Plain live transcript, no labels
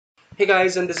Hey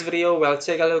guys, in this video, we'll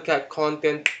take a look at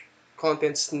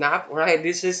ContentSnap. Alright,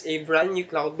 this is a brand new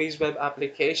cloud-based web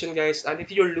application, guys. And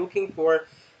if you're looking for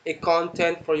a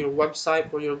content for your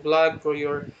website, for your blog, for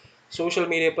your social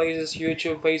media places,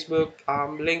 YouTube, Facebook,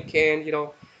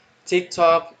 LinkedIn,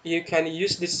 TikTok, you can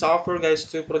use this software, guys,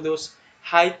 to produce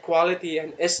high quality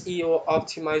and SEO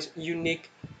optimized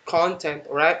unique content.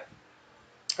 Alright,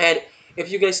 and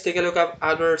if you guys take a look at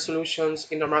other solutions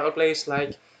in the marketplace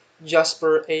like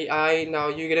Jasper AI, now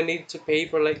you're gonna need to pay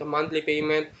for like a monthly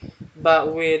payment.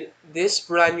 But with this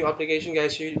brand new application,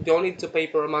 guys, you don't need to pay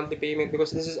for a monthly payment because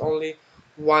this is only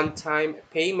one-time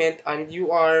payment and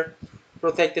you are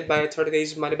protected by a 30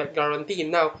 days money back guarantee.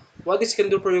 Now, what this can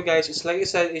do for you guys is, like I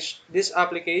said, this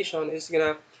application is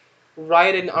gonna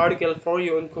write an article for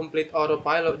you on complete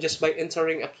autopilot just by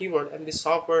entering a keyword, and this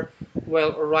software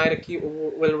will write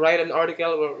an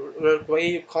article, will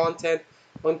create content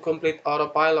on complete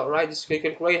autopilot, right? Just you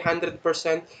can create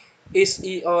 100%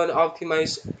 SEO and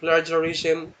optimized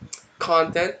plagiarism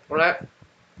content, right?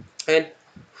 And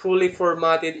fully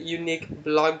formatted unique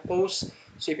blog posts.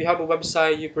 So if you have a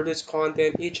website, you produce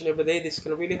content each and every day, this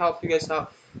can really help you guys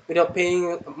out without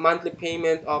paying a monthly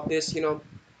payment of this you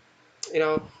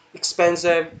know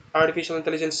expensive artificial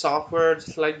intelligence software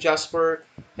just like Jasper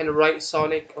and Write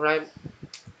Sonic. Right,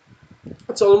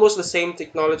 it's almost the same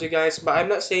technology, guys, but I'm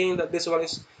not saying that this one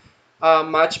is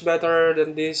much better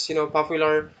than these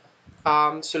popular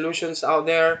solutions out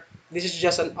there. This is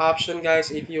just an option,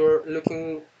 guys, if you're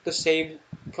looking to save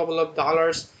a couple of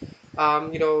dollars,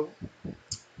 um, you know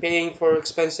paying for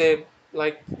expensive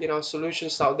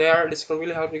solutions out there. This can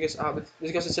really help you guys out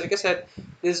because it's, like I said,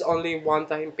 this is only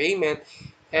one-time payment.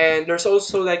 And there's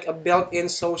also like a built-in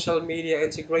social media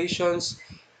integrations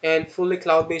and fully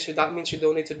cloud-based. So that means you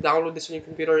don't need to download this on your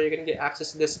computer. You can get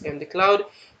access to this in the cloud.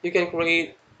 You can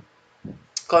create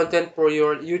content for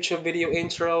your YouTube video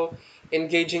intro,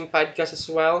 engaging podcast as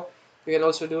well. You can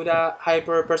also do that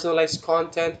hyper personalized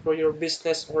content for your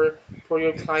business or for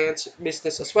your client's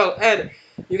business as well. And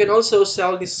you can also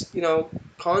sell this,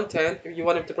 content. If you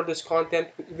wanted to produce content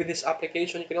with this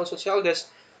application, you can also sell this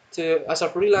to as a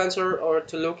freelancer or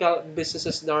to local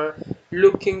businesses that are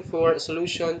looking for a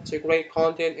solution to create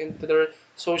content into their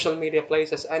social media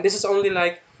places. And this is only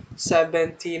like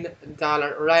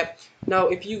 $17, right? Now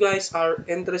if you guys are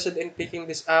interested in picking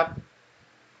this app,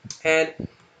 and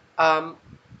um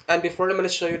and before I'm going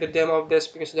to show you the demo of this,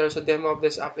 because there's a demo of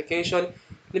this application,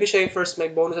 let me show you first my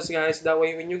bonuses, guys. That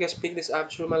way when you guys pick this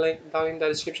app through my link down in the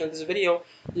description of this video,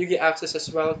 you get access as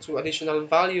well to additional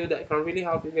value that can really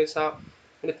help you guys out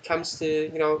when it comes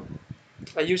to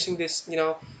using this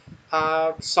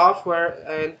software,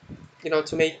 and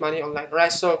to make money online,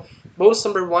 right? So bonus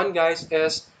number one, guys,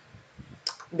 is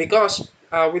because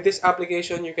with this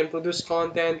application you can produce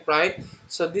content, right?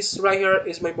 So this right here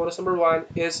is my bonus number one,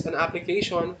 is an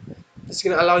application that's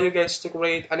going to allow you guys to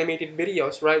create animated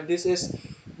videos, right? This is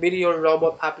video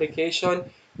robot application,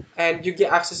 and you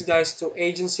get access, guys, to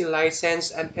agency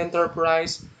license and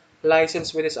enterprise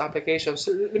license with this application.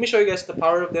 So let me show you guys the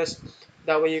power of this,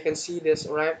 that way you can see this.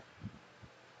 All right,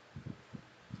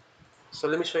 so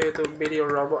let me show you the video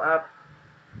robot app.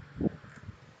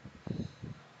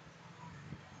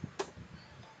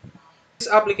 This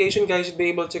application, guys, you'll be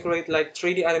able to create like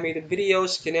 3D animated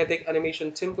videos, kinetic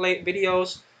animation template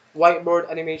videos, whiteboard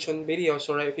animation videos.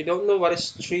 Alright, if you don't know what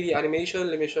is 3D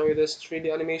animation, let me show you this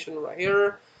 3D animation right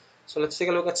here. So let's take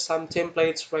a look at some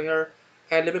templates right here,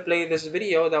 and let me play this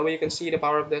video, that way you can see the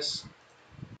power of this.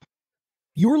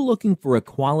 You're looking for a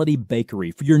quality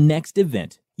bakery for your next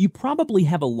event. You probably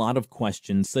have a lot of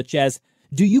questions, such as,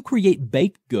 do you create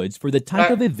baked goods for the type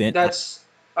of event? That's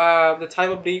the type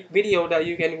of video that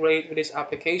you can create with this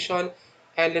application.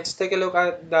 And let's take a look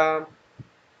at the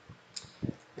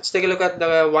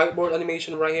whiteboard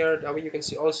animation right here. That way you can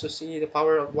also see the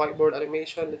power of whiteboard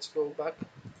animation. Let's go back.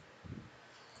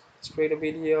 Let's create a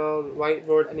video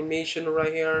whiteboard animation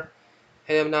right here,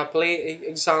 and I'm gonna play an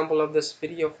example of this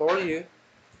video for you.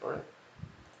 All right.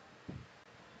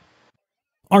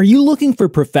 Are you looking for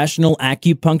professional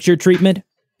acupuncture treatment?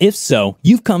 If so,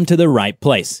 you've come to the right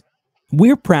place.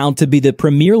 We're proud to be the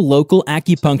premier local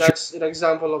acupuncture. That's an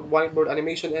example of whiteboard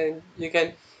animation, and you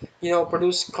can, you can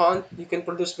produce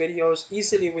videos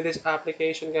easily with this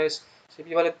application, guys. So if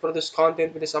you want to produce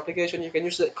content with this application, you can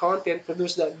use that content,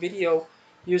 produce that video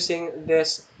using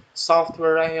this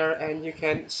software right here, and you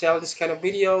can sell this kind of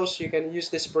videos. You can use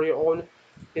this for your own,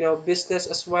 business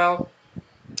as well,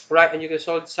 right? And you can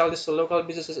sell this to local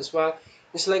businesses as well.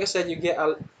 Just like I said, you get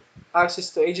access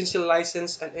to agency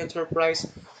license and enterprise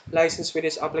license with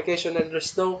this application, and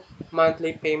there's no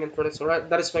monthly payment for this. All right,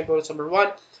 that is my bonus number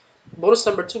one. Bonus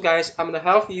number two, guys, I'm gonna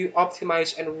help you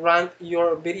optimize and rank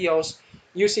your videos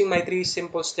using my 3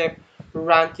 simple step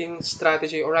ranking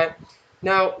strategy. All right.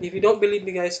 Now, if you don't believe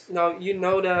me, guys, now you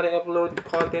know that I upload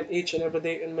content each and every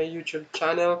day on my YouTube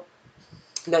channel,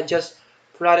 not just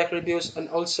product reviews and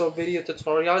also video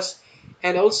tutorials,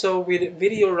 and also with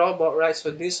video robot, right? So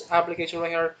this application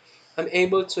right here, I'm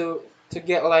able to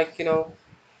get like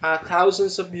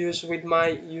thousands of views with my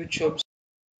YouTube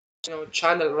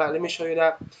channel, right? Let me show you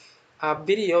that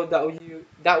video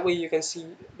that way you can see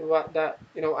what that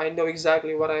I know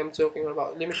exactly what I am talking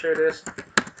about. Let me show you this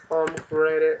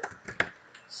created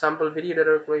sample video that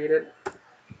I created.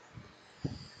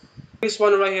 This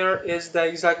one right here is the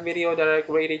exact video that I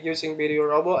created using Video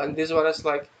Robo, and this one is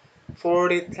like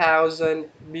 40,000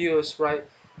 views, right?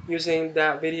 Using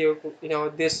that video,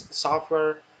 this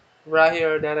software right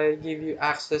here that I give you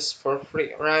access for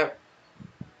free, right?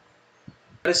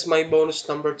 That is my bonus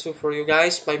number two for you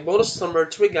guys. My bonus number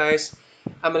three, guys,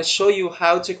 I'm going to show you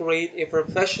how to create a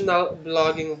professional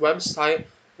blogging website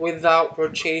without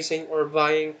purchasing or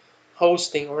buying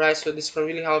hosting. Alright, so this can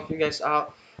really help you guys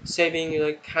out, saving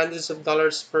like hundreds of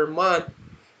dollars per month,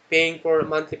 paying for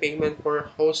monthly payment for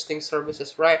hosting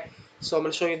services, right? So I'm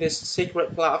going to show you this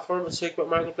secret platform, a secret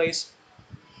marketplace.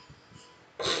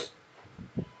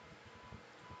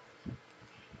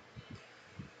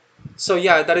 So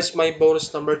yeah, that is my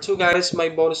bonus number two, guys. My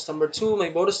bonus number two. My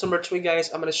bonus number three,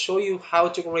 guys. I'm gonna show you how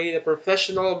to create a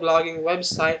professional blogging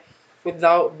website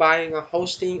without buying a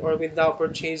hosting or without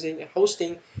purchasing a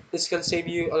hosting. This can save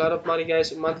you a lot of money,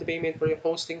 guys. Monthly payment for your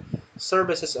hosting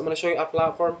services. I'm gonna show you a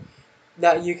platform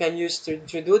that you can use to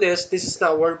do this. This is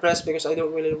not WordPress because I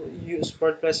don't really use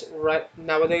WordPress right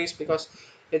nowadays because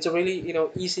it's really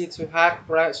easy to hack,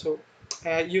 right? So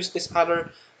I use this other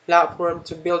platform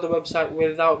to build a website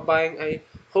without buying a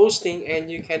hosting, and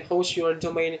you can host your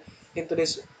domain into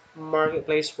this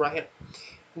marketplace right here.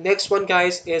 Next one,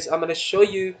 guys, is I'm gonna show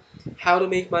you how to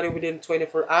make money within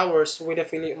 24 hours with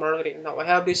affiliate marketing. Now I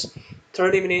have this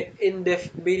 30-minute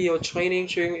in-depth video training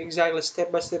showing you exactly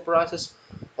step-by-step process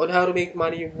on how to make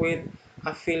money with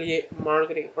affiliate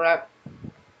marketing. Right.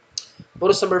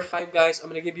 Bonus number five, guys, I'm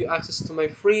gonna give you access to my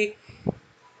free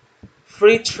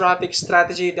traffic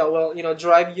strategy that will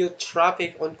drive you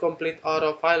traffic on complete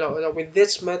autopilot. With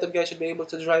this method, guys, you'll be able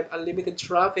to drive unlimited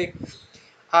traffic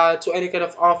to any kind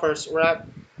of offers, right?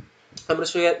 I'm going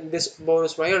to show you this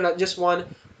bonus right here, not just one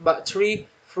but three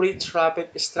free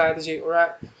traffic strategy.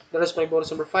 Alright, that is my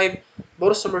bonus number five.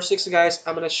 Bonus number six, guys,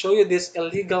 I'm going to show you this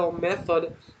illegal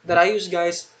method that I use,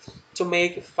 guys, to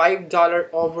make $5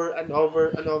 over and over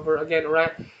and over again.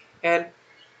 Right, and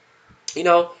you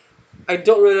know I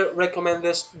don't really recommend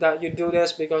this that you do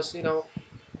this because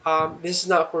this is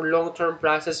not for long-term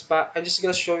process, but I'm just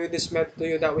gonna show you this method to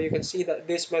you, that way you can see that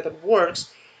this method works,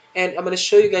 and I'm gonna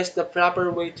show you guys the proper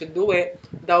way to do it,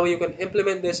 that way you can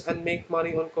implement this and make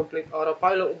money on complete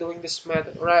autopilot doing this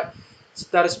method. Right, so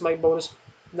that is my bonus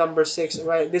number six.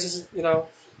 Right, this is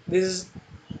this is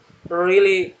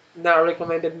really not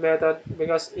recommended method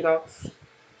because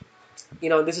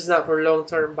this is not for long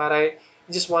term, but I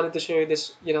just wanted to show you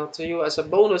this to you as a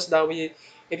bonus, that we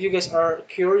if you guys are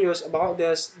curious about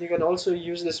this, you can also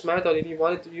use this method if you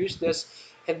wanted to use this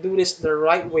and do this the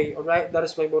right way. All right, that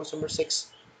is my bonus number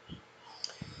six.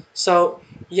 So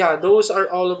yeah, those are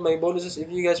all of my bonuses. If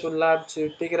you guys would love to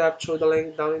pick it up through the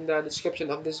link down in the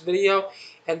description of this video,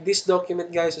 and this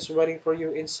document, guys, is waiting for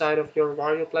you inside of your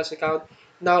Wario Plus account.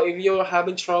 Now if you're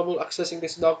having trouble accessing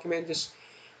this document, just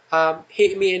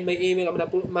hit me in my email. I'm gonna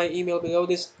put my email below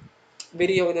this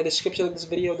video in the description of this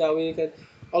video, that way you can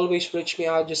always reach me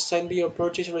out. Just send me your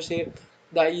purchase receipt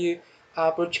that you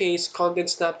purchase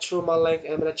ContentSnap through my link,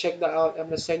 and I'm gonna check that out. I'm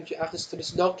gonna send you access to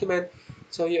this document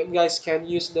so you guys can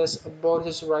use this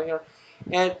bonuses right here,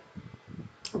 and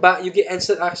but you get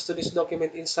instant access to this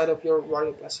document inside of your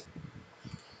Wario Plus.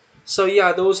 So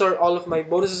yeah, those are all of my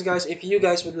bonuses, guys. If you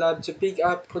guys would love to pick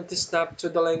up ContentSnap, to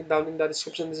the link down in the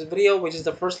description of this video, which is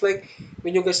the first link.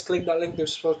 When you guys click that link,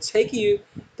 this will take you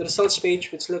to the sales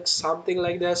page, which looks something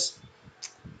like this.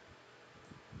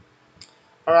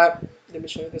 Alright, let me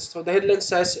show you this. So the headline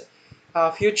says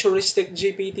futuristic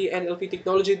GPT NLP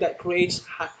technology that creates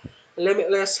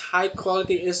limitless high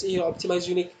quality SEO optimized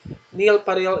unique Neil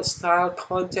Patel style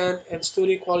content and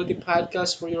studio quality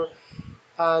podcasts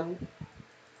um,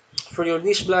 for your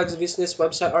niche blogs, business,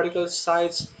 website, articles,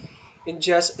 sites in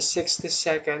just 60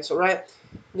 seconds. All right.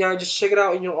 Now just check it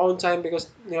out in your own time, because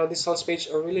this sales page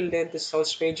are really lengthy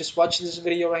sales page. Just watch this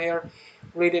video right here,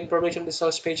 read the information on the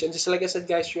sales page, and just like I said,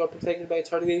 guys, you are protected by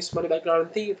 30 days money back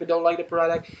guarantee. If you don't like the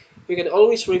product, you can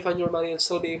always refund your money and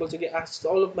still be able to get access to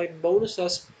all of my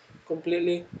bonuses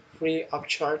completely free of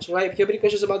charge. Alright, if you have any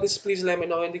questions about this, please let me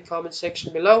know in the comment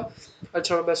section below. I'll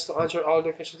try my best to answer all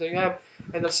the questions that you have,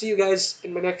 and I'll see you guys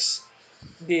in my next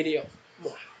video.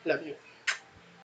 Love you.